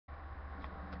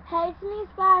Hey, it's me,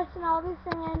 Spice, and I'll be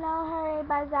singing No Hurry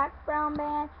by Zac Brown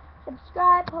Band.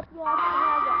 Subscribe, hope you like it.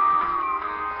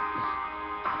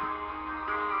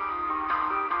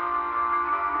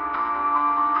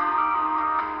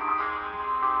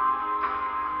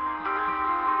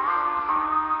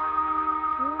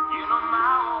 You know my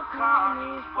old car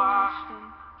needs washing,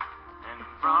 and the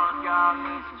front yard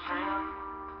needs a trim,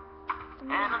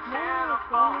 and the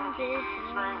telephone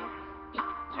keeps ringing,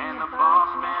 and the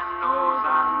boss man knows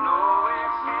I know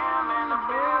it's him, and the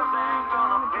bills ain't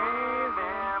gonna pay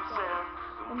themselves,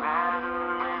 no matter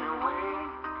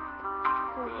anyway,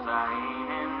 'cause I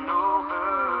ain't in no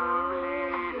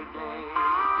hurry today.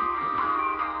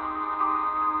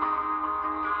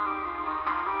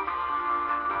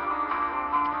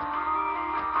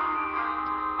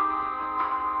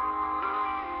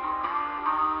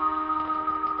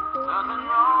 Nothing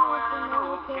wrong with an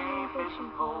old cane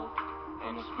fishing pole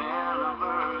and the smell of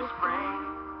early spring.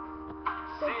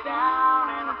 Sit down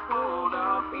in a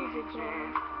fold-up easy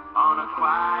chair on a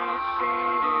quiet,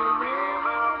 shady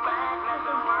river bank. Let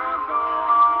the world go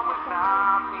on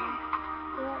without me.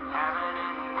 Have it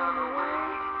any other way,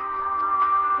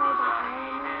 'cause I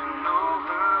ain't in no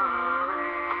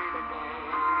hurry today.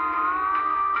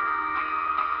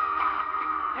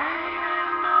 Ain't in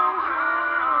no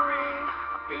hurry.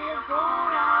 I feel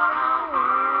thrown out of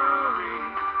worry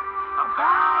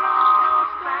about all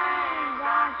those things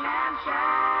I can't change.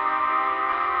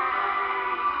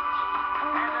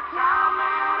 And the time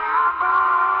that I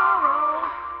borrow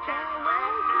can't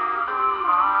wait till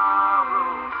tomorrow,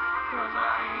 'cause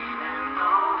I ain't in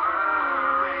no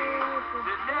hurry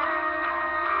today.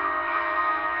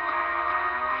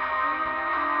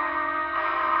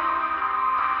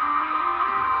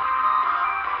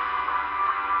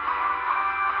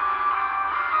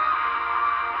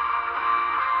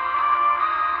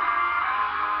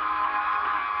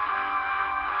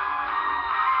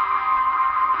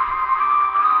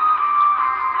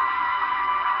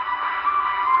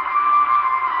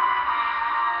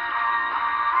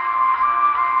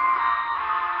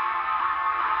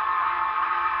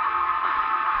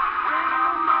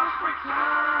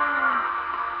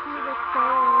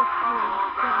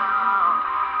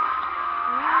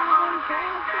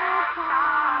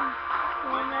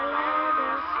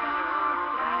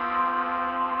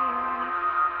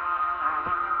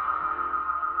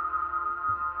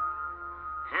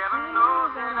 Heaven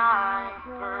knows that I ain't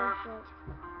perfect,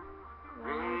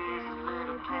 raise a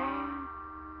little pain,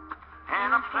 and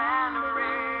I plan to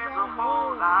raise a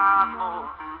whole lot more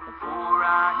before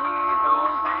I hear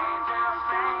those angels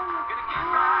sing. Gonna get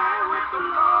right with the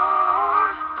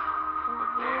Lord, but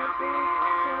there'll be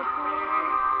hell to pay,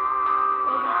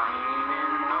 but I ain't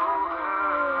in no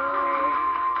hurry,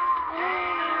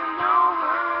 ain't in no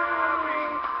hurry.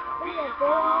 Be a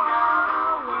fool out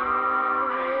of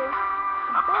worry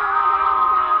about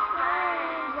all the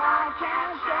things I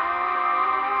can't change.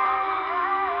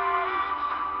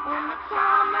 And the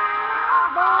time that I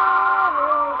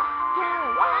borrow can't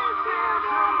wait till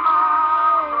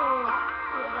tomorrow,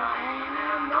 'cause I ain't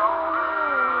in no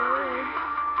hurry,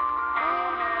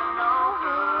 ain't in no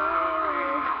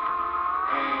hurry,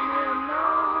 ain't in no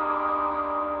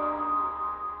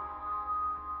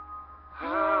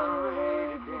hurry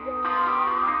today.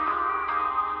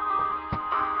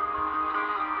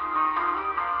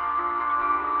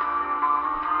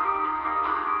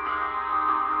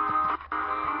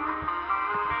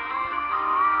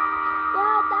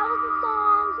 Well, that was the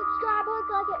song. Subscribe,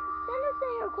 like it. Send us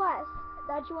any requests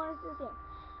that you want us to sing.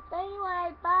 But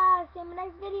anyway, bye. See you in the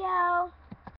next video.